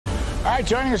All right,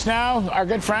 joining us now, our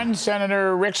good friend,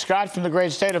 Senator Rick Scott from the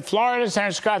great state of Florida.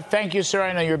 Senator Scott, thank you, sir.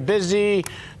 I know you're busy.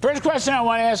 First question I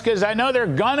want to ask is, I know they're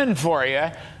gunning for you.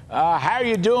 How are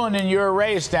you doing in your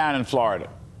race down in Florida?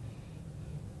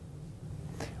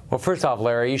 Well, first off,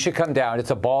 Larry, you should come down.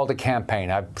 It's a ball to campaign.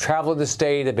 I've traveled the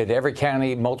state. I've been to every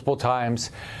county multiple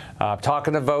times,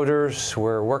 talking to voters.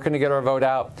 We're working to get our vote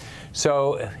out.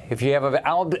 So if you have an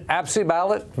absentee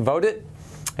ballot, vote it.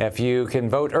 If you can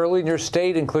vote early in your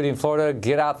state, including Florida,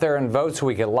 get out there and vote so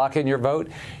we can lock in your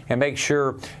vote and make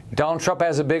sure Donald Trump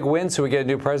has a big win so we get a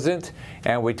new president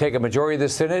and we take a majority of the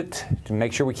Senate to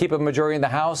make sure we keep a majority in the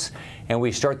House and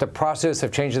we start the process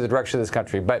of changing the direction of this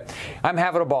country. But I'm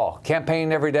having a ball,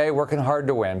 campaigning every day, working hard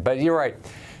to win. But you're right.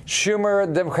 Schumer,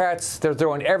 the Democrats, they're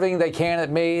throwing everything they can at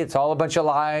me. It's all a bunch of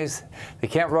lies. They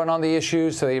can't run on the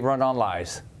issues, so they run on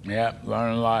lies. Yeah,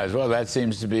 run on lies. Well, that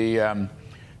seems to be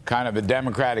kind of a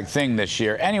Democratic thing this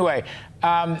year. Anyway,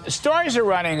 stories are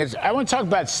running. I want to talk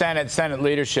about Senate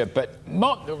leadership, but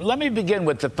let me begin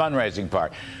with the fundraising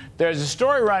part. There's a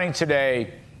story running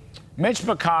today, Mitch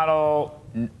McConnell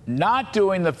not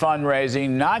doing the fundraising,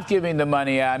 not giving the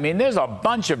money out. I mean, there's a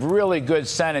bunch of really good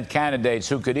Senate candidates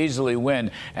who could easily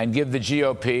win and give the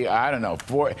GOP, I don't know,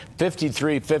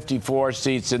 53, 54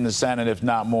 seats in the Senate, if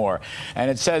not more. And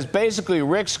it says basically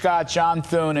Rick Scott, John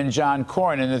Thune, and John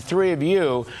Cornyn, and the three of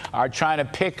you are trying to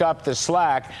pick up the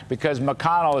slack because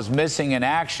McConnell is missing in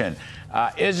action.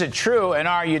 Is it true, and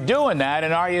are you doing that,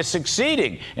 and are you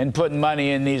succeeding in putting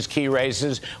money in these key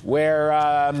races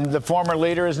where the former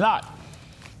leader is not?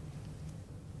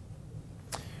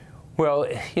 Well,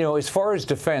 you know, as far as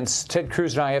defense, Ted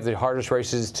Cruz and I have the hardest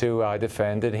races to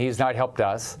defend, and he's not helped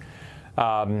us.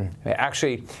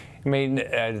 Actually, I mean,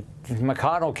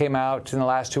 McConnell came out in the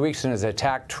last 2 weeks and has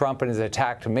attacked Trump and has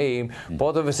attacked me,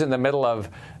 both of us in the middle of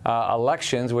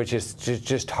elections, which is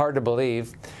just hard to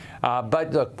believe.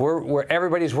 But look,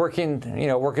 everybody's working,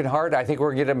 working hard. I think we're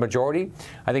going to get a majority.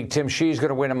 I think Tim Shee's going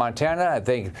to win in Montana. I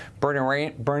think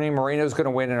Bernie Moreno's going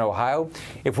to win in Ohio.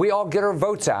 If we all get our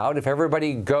votes out, if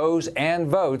everybody goes and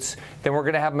votes, then we're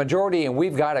going to have a majority, and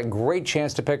we've got a great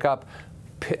chance to pick up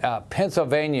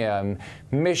Pennsylvania, and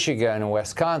Michigan, and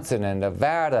Wisconsin, and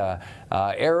Nevada,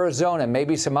 Arizona, and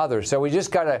maybe some others. So we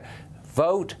just got to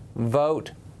vote,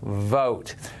 vote,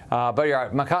 vote. But you're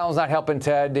right, McConnell's not helping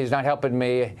Ted. He's not helping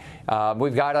me.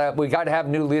 We've got to have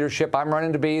new leadership. I'm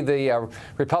running to be the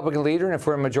Republican leader, and if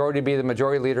we're a majority, be the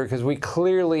majority leader, because we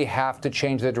clearly have to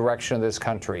change the direction of this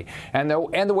country and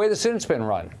the way the Senate's been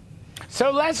run. So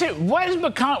let's see. What is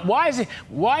McConnell?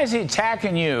 Why is he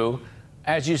attacking you,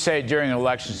 as you say, during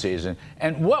election season?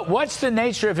 And what's the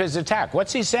nature of his attack?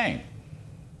 What's he saying?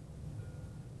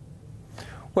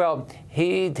 Well,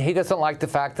 he doesn't like the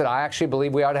fact that I actually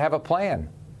believe we ought to have a plan.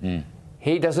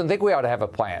 He doesn't think we ought to have a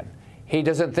plan. He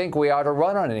doesn't think we ought to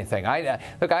run on anything.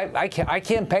 Look, I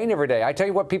campaign every day. I tell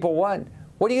you what people want.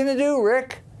 What are you going to do,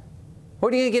 Rick?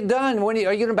 What are you going to get done? Are you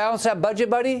going to balance that budget,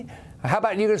 buddy? How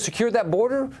about you going to secure that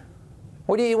border?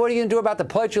 What are you going to do about the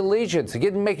Pledge of Allegiance?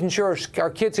 Making sure our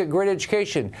kids get a great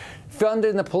education,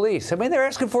 funding the police. I mean, they're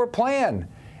asking for a plan.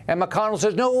 And McConnell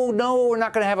says, no, we're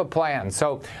not going to have a plan.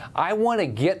 So I want to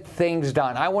get things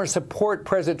done. I want to support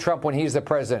President Trump when he's the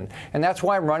president. And that's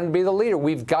why I'm running to be the leader.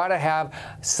 We've got to have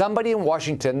somebody in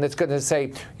Washington that's going to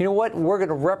say, you know what, we're going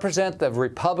to represent the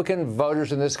Republican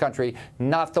voters in this country,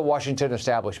 not the Washington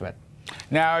establishment.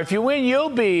 Now, if you win, you'll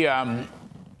be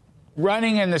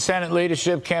running in the Senate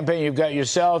leadership campaign. You've got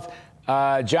yourself,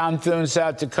 John Thune,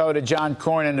 South Dakota, John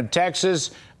Cornyn of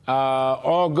Texas.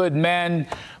 All good men.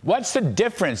 What's the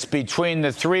difference between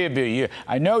the three of you?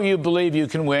 I know you believe you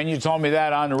can win. You told me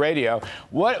that on the radio.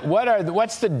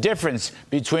 What's the difference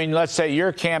between, let's say,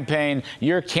 your campaign,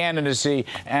 your candidacy,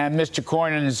 and Mr.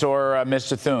 Cornyn's or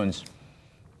Mr. Thune's?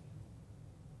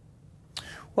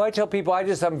 Well, I tell people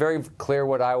I'm very clear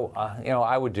what I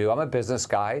would do. I'm a business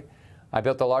guy. I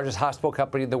built the largest hospital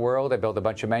company in the world. I built a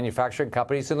bunch of manufacturing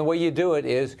companies. And the way you do it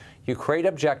is you create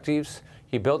objectives,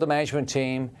 you build a management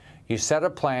team, you set a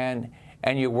plan,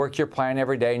 and you work your plan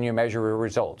every day and you measure your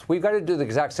results. We've got to do the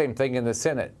exact same thing in the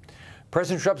Senate.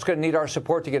 President Trump's going to need our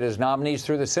support to get his nominees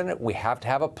through the Senate. We have to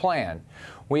have a plan.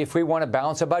 If we want to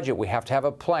balance a budget, we have to have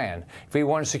a plan. If we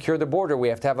want to secure the border, we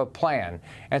have to have a plan.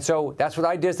 And so that's what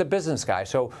I did as a business guy.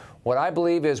 So what I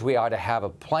believe is we ought to have a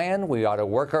plan. We ought to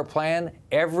work our plan.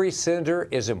 Every senator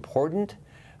is important.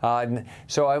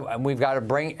 We've got to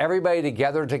bring everybody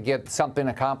together to get something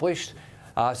accomplished.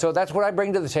 So that's what I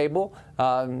bring to the table.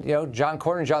 John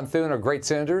Cornyn and John Thune are great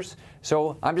senators.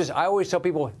 So I always tell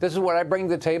people, this is what I bring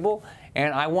to the table,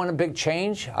 and I want a big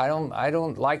change. I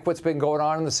don't like what's been going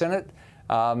on in the Senate.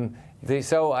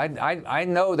 So I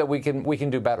know that we can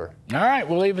do better. All right,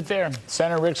 we'll leave it there.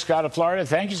 Senator Rick Scott of Florida,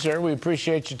 thank you, sir. We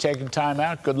appreciate you taking time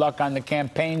out. Good luck on the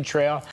campaign trail.